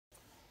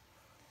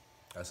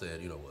I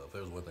said, you know what, if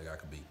there was one thing I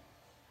could be,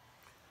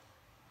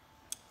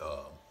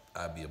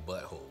 I'd be a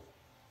butthole.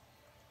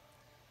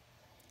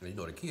 And you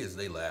know, the kids,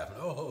 they laughing,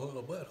 oh,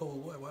 a butthole,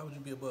 what? Why would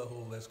you be a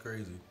butthole? That's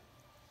crazy.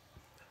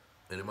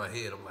 And in my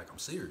head, I'm like, I'm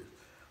serious.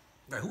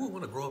 Like, who would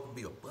want to grow up and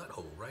be a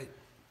butthole, right?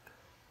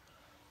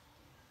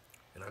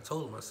 And I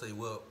told him, I say,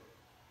 well,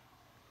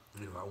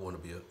 you know, I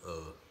want to be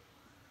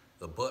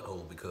a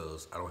butthole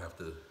because I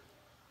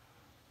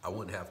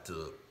wouldn't have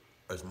to,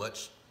 as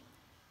much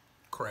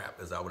crap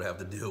as I would have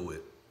to deal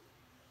with.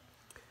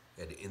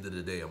 At the end of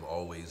the day, I'm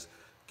always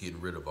getting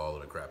rid of all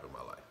of the crap in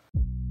my life.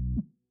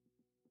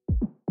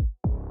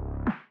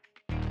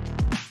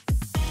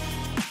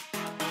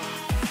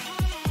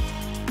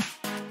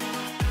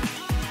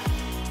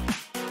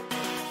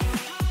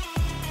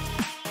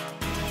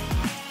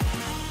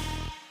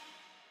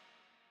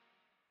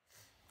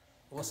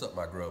 What's up,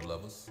 my grub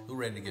lovers? Who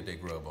ready to get their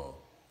grub on?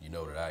 You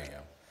know that I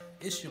am.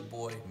 It's your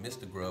boy,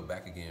 Mr. Grub,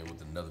 back again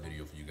with another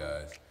video for you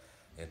guys.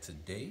 And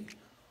today,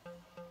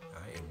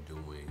 I am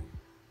doing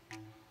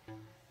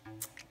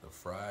the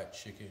fried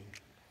chicken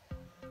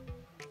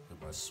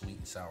with my sweet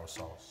and sour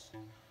sauce,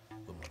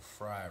 with my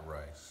fried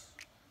rice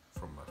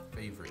from my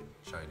favorite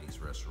Chinese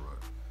restaurant,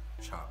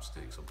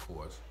 Chopsticks, of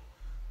course.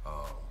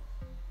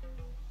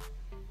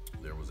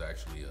 There was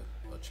actually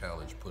a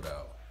challenge put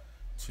out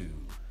to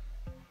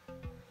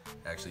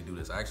actually do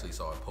this. I actually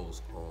saw a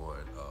post on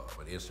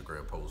an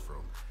Instagram post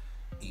from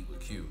Eat with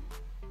Q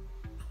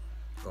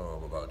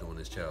about doing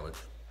this challenge.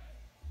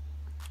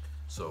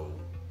 So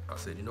I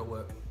said, you know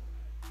what?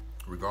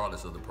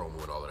 Regardless of the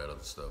promo and all of that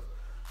other stuff,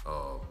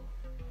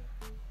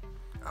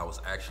 I was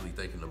actually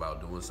thinking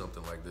about doing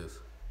something like this,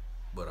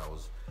 but I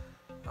was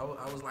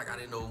like, I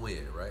didn't know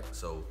when, right?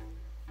 So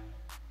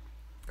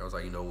I was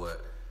like, you know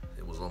what?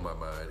 It was on my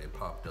mind. It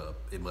popped up.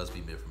 It must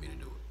be meant for me to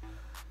do it.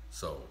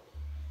 So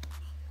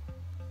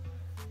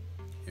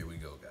here we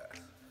go,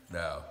 guys.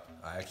 Now,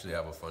 I actually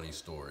have a funny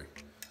story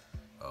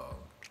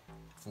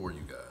for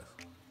you guys.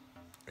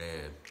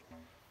 And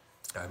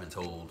I haven't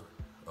told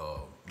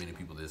many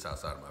people this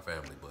outside of my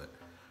family, but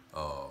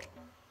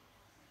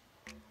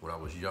when I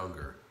was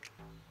younger,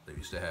 they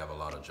used to have a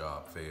lot of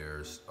job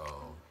fairs,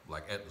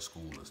 like at the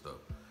school and stuff.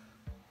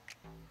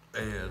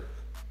 And,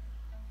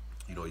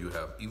 you know, you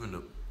have, even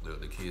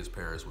the kids'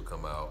 parents would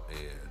come out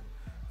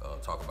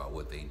and talk about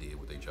what they did,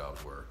 what their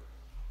jobs were.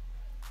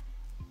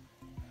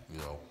 You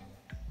know,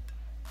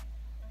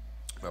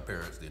 my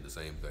parents did the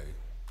same thing.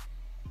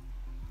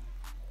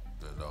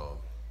 And,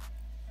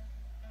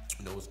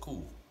 you know, it's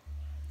cool.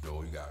 You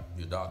know, you got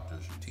your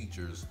doctors, your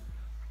teachers,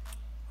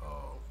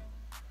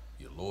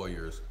 your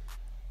lawyers.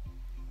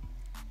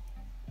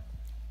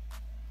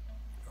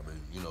 I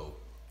mean, you know,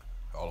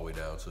 all the way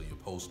down to your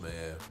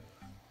postman,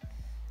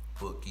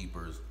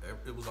 bookkeepers.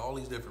 It was all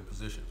these different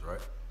positions,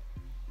 right?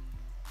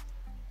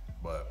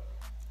 But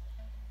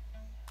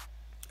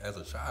as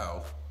a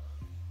child,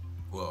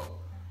 well,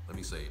 let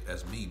me say,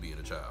 as me being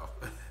a child,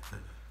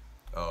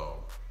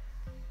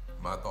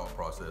 my thought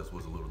process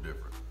was a little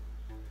different.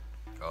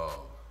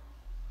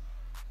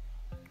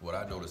 What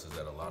I noticed is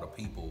that a lot of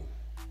people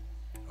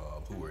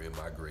who were in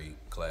my grade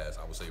class,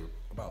 I would say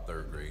about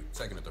third grade,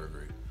 second and third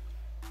grade,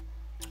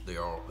 they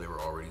were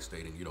already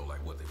stating, you know,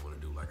 like what they want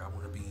to do. Like, I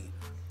want to be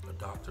a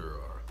doctor,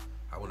 or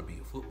I want to be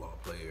a football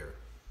player.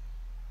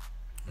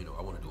 You know,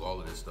 I want to do all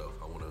of this stuff.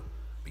 I want to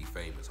be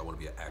famous. I want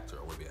to be an actor.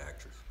 I want to be an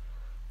actress.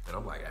 And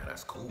I'm like, yeah,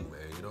 that's cool,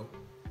 man, you know?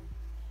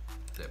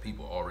 That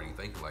people are already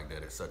thinking like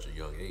that at such a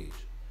young age.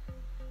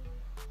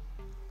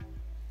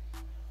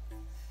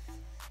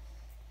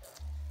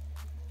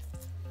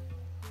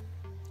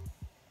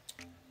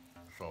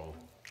 So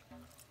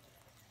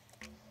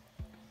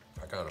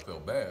I kind of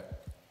felt bad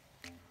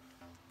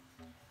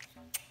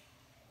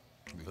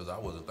because I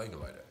wasn't thinking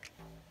like that.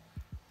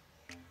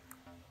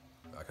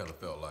 I kind of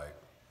felt like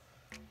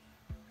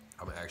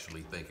I'm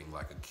actually thinking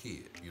like a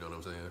kid, you know what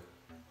I'm saying?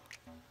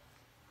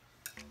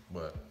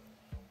 But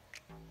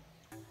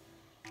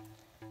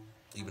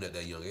even at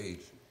that young age,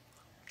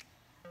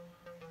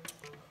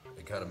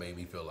 it kind of made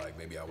me feel like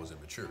maybe I was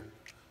immature.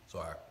 So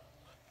I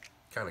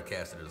kind of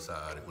cast it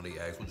aside. And when they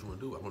asked what you want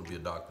to do, I want to be a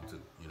doctor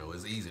too. You know,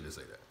 it's easy to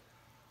say that.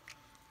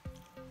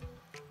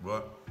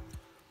 But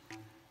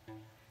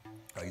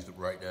I used to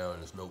write down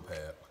in this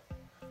notepad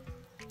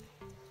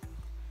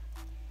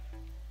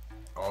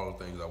all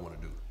the things I want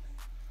to do.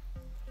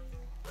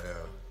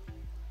 And,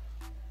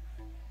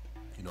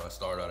 you know, I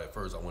started out at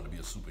first, I wanted to be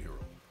a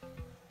superhero.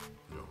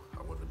 You know,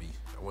 I wanted to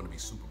be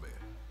Superman.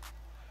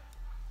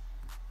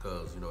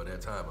 Because, you know, at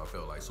that time, I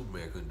felt like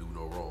Superman couldn't do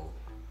no wrong.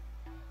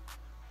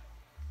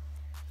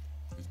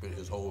 He spent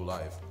his whole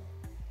life,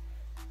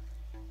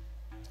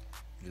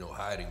 you know,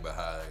 hiding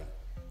behind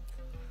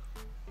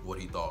what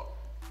he thought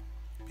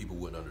people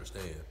wouldn't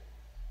understand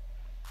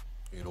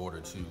in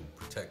order to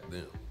protect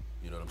them.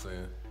 You know what I'm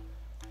saying?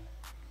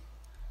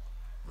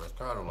 That's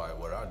kind of like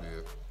what I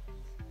did.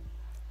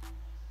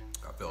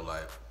 I felt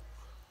like,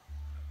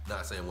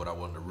 not saying what I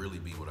wanted to really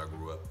be when I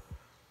grew up,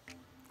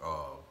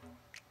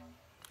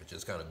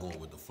 just kind of going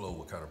with the flow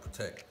would kind of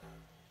protect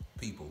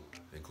people,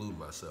 including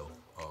myself,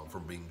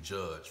 from being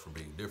judged, from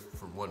being different,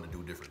 from wanting to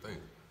do different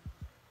things.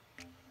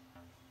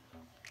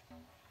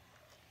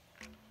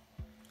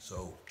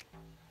 So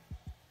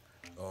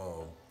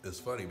it's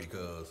funny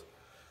because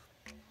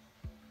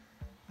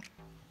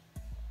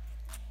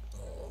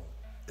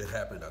it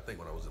happened, I think,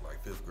 when I was in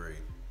like 5th grade,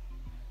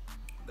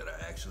 that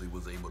I actually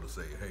was able to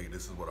say, hey,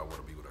 this is what I want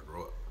to be when I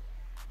grow up.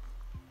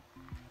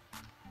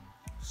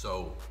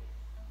 So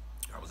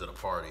I was at a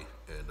party,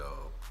 and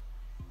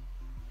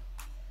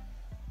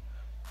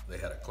they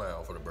had a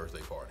clown for the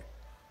birthday party.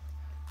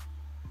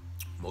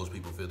 Most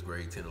people 5th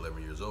grade, 10,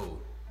 11 years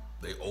old,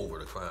 they over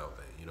the clown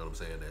thing. You know what I'm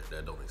saying?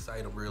 That don't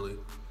excite them really.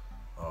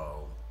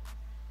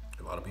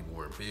 A lot of people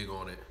weren't big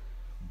on it,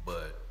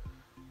 but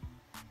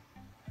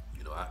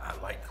you know, I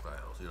like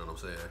clowns. You know what I'm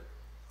saying?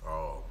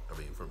 I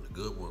mean, from the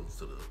good ones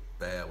to the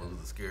bad ones,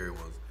 the scary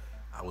ones,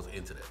 I was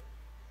into that.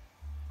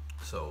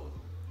 So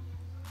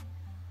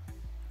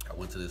I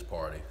went to this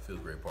party,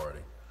 5th grade party,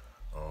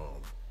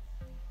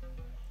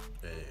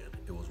 and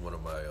it was one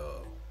of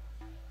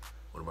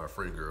my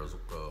friend girls.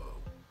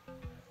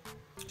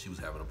 She was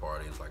having a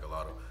party. It's like a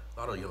lot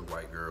of young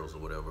white girls or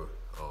whatever,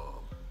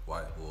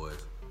 white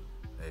boys,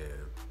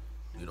 and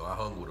you know, I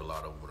hung with a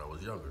lot of them when I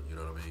was younger. You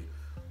know what I mean?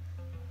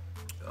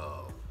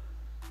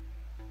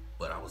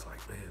 But I was like,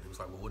 man, it was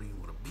like, well, what do you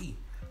want to be?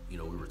 You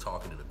know, we were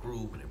talking in a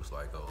group, and it was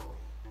like,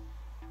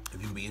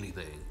 if you could be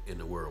anything in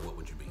the world, what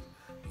would you be?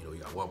 You know, you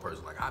got one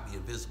person like, I'd be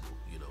invisible,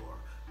 you know, or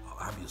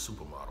I'd be a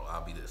supermodel,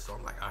 I'll be this. So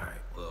I'm like, all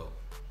right, well,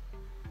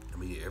 I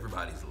mean,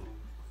 everybody's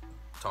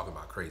talking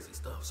about crazy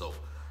stuff, so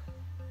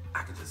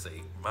I could just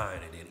say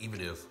mine, and then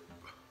even if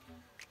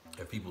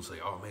people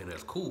say, oh man,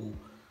 that's cool,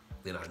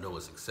 then I know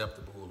it's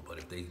acceptable. But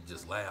if they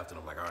just laughed, and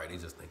I'm like, all right, they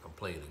just think I'm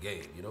playing the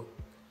game, you know?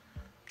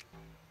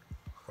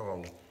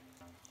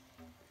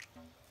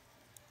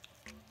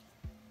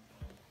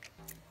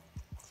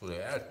 So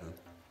they asked me,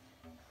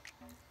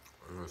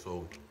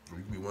 so if you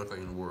could be one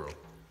thing in the world,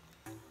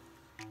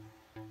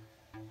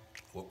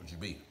 what would you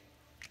be?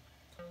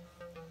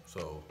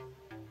 So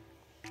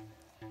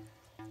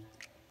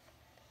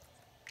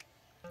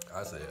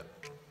I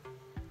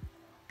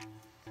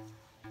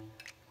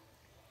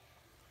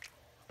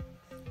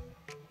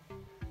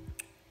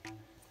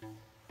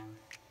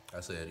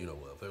said, you know,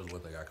 well, if there was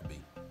one thing I could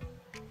be,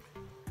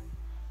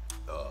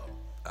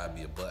 I'd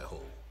be a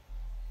butthole.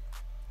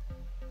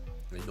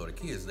 And you know, the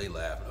kids, they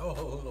laughing,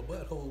 oh, a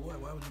butthole,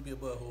 why would you be a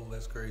butthole?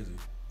 That's crazy.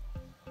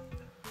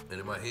 And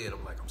in my head,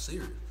 I'm like, I'm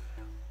serious.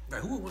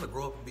 Like, who would want to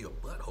grow up and be a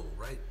butthole,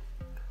 right?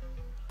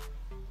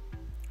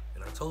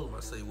 And I told him,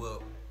 I say,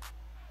 well,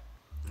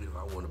 you know,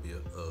 I want to be a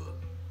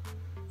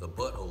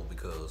butthole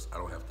because I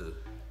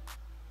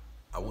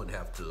wouldn't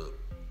have to,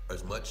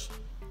 as much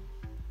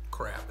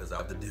crap as I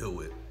have to deal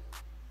with.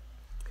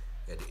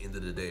 At the end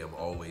of the day, I'm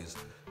always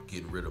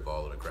getting rid of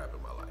all of the crap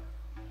in my life.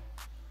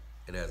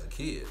 And as a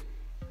kid,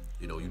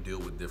 you know, you deal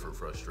with different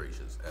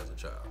frustrations as a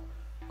child.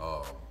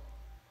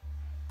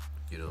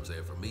 You know what I'm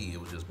saying? For me, it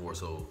was just more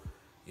so,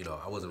 you know,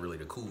 I wasn't really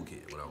the cool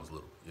kid when I was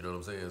little. You know what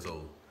I'm saying?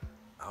 So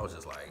I was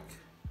just like,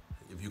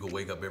 if you could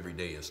wake up every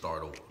day and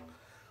start over,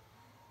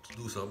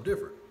 do something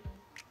different.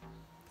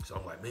 So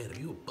I'm like, man, if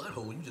you a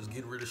butthole, you just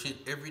getting rid of shit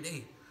every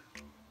day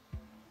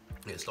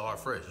and start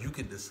fresh. You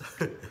can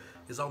decide.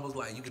 It's almost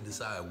like you can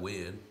decide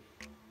when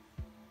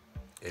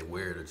and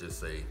where to just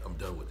say, I'm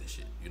done with this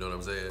shit. You know what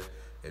I'm saying?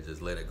 And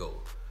just let it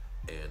go.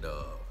 And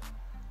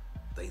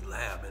they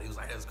laughed, man. He was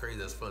like, that's crazy,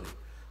 that's funny,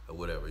 or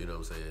whatever, you know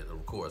what I'm saying? And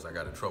of course, I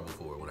got in trouble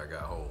for it when I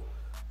got home.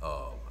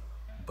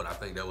 But I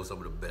think that was some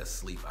of the best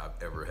sleep I've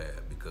ever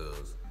had,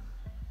 because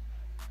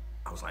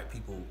I was like,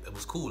 people, it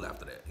was cool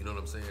after that. You know what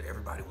I'm saying?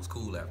 Everybody was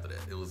cool after that.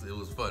 It was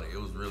funny. It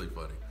was really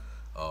funny.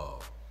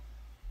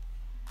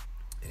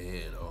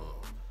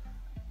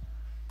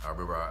 I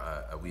remember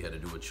we had to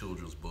do a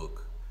children's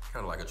book,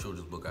 kind of like a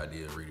children's book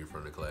idea and read in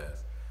front of the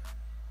class.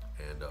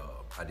 And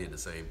I did the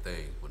same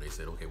thing when they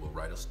said, okay, we'll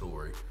write a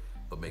story,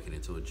 but make it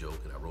into a joke.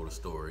 And I wrote a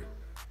story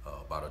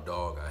about a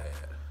dog I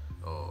had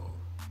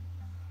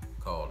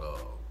called,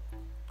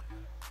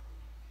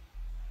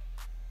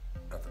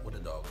 what the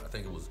dog, I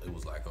think it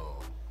was like,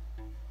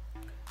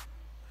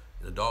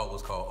 the dog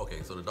was called,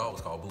 okay, so the dog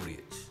was called Booty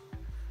Itch,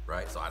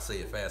 right? So I say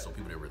it fast so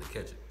people didn't really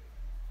catch it.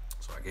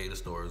 So I gave the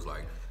story, it was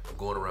like, I'm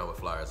going around with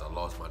flyers, I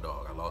lost my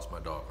dog, I'm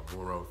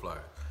going around with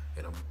flyers.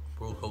 And I'm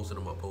posting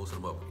them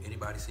up.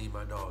 Anybody seen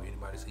my dog?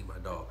 Anybody seen my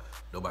dog?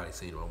 Nobody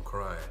seen him. I'm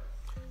crying.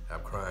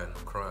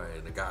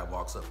 And the guy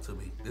walks up to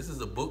me. This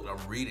is a book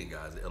I'm reading,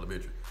 guys, in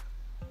elementary.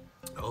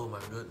 Oh my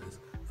goodness.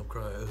 I'm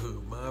crying.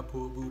 My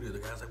poor booty. The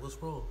guy's like, what's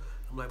wrong?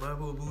 I'm like, my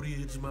poor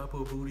booty itch, my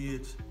poor booty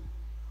itch.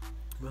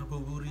 My poor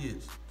booty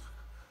itch.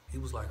 He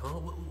was like, huh?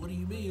 What do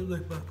you mean? I'm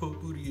like, my poor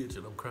booty itch.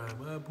 And I'm crying,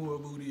 my poor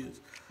booty itch.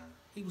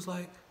 He was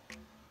like,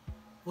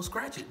 well,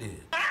 scratch it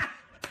then.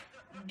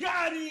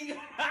 Got him!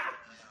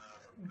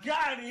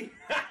 Got him!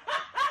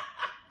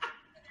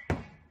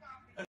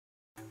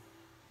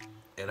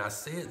 And I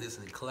said this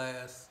in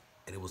class,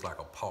 and it was like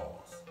a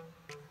pause.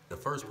 The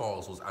first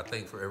pause was, I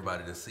think, for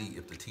everybody to see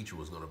if the teacher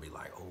was gonna be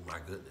like, oh my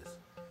goodness.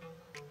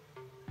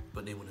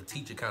 But then when the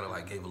teacher kind of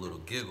like gave a little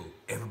giggle,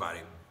 everybody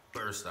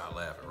burst out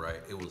laughing, right?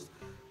 It was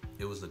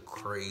the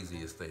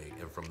craziest thing.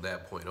 And from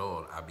that point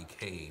on, I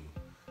became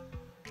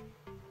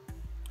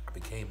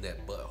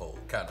that butthole,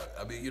 kind of.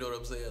 I mean, you know what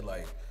I'm saying?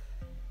 Like,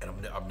 and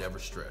I'm never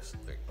stressed.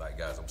 Like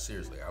guys,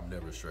 I'm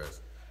never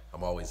stressed.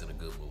 I'm always in a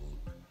good mood.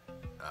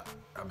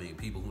 I mean,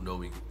 people who know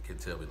me can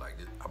tell me like,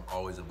 I'm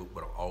always in a mood,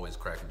 but I'm always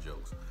cracking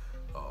jokes.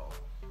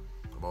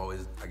 I'm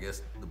always, I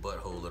guess, the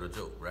butthole of the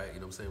joke, right? You know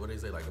what I'm saying? What they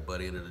say, like the butt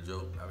end of the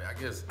joke? I mean, I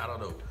guess, I don't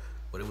know.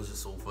 But it was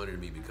just so funny to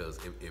me because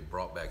it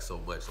brought back so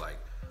much. Like,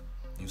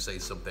 you say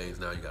some things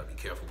now, you gotta be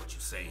careful what you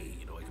say.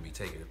 You know, it can be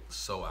taken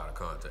so out of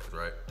context,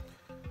 right?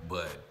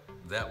 But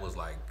that was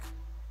like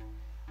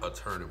a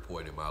turning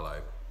point in my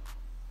life.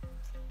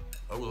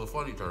 It was a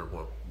funny turning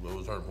point. It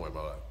was a turning point in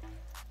my life.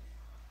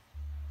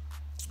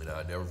 And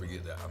I'll never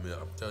forget that. I mean,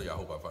 I'm telling you, I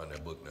hope I find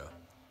that book now.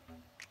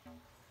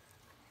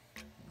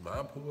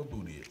 My poor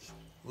booty itch.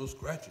 We'll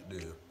scratch it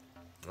there.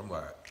 I'm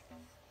like,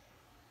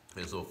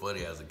 it's so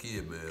funny as a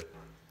kid, man.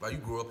 Like, you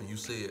grow up and you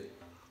see it,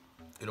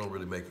 it don't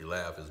really make you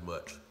laugh as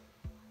much.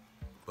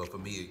 But for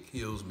me, it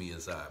kills me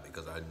inside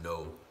because I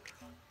know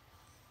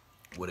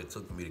what it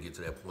took for me to get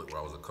to that point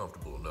where I was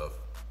uncomfortable enough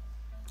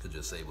to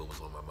just say what was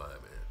on my mind,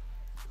 man.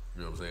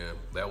 You know what I'm saying?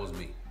 That was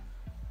me.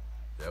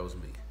 That was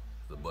me,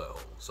 the butthole.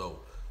 So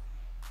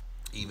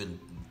even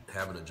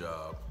having a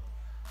job,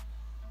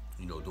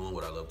 you know, doing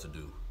what I love to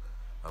do,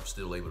 I'm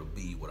still able to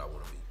be what I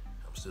want to be.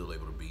 I'm still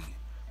able to be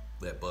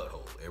that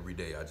butthole. Every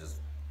day I just,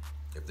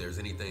 if there's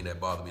anything that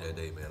bothered me that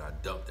day, man, I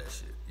dump that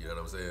shit. You know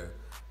what I'm saying?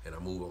 And I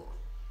move on.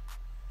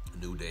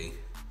 New day,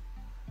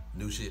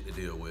 new shit to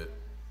deal with.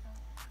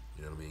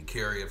 You know what I mean?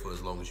 Carry it for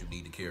as long as you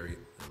need to carry it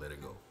and let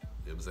it go.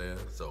 You know what I'm saying?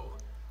 So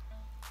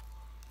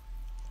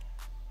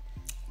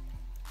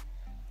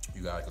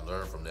you guys can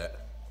learn from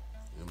that.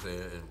 You know what I'm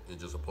saying? And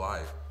just apply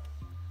it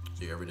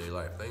to your everyday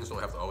life. Things don't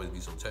have to always be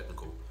so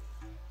technical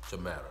to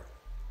matter.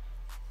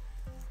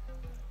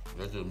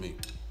 That's just me.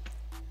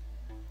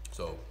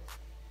 So,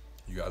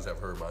 you guys have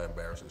heard my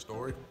embarrassing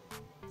story.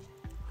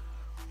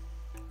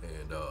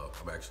 And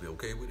I'm actually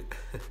okay with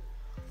it.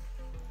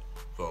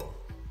 So,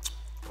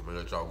 I'm gonna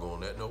let y'all go on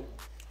that note.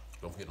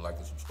 Don't forget to like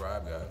and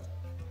subscribe, guys.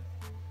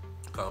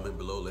 Comment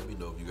below, let me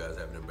know if you guys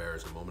have an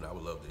embarrassing moment. I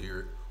would love to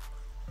hear it.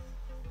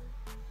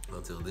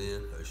 Until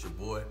then, it's your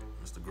boy,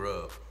 Mr.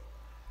 Grub.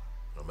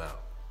 I'm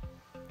out.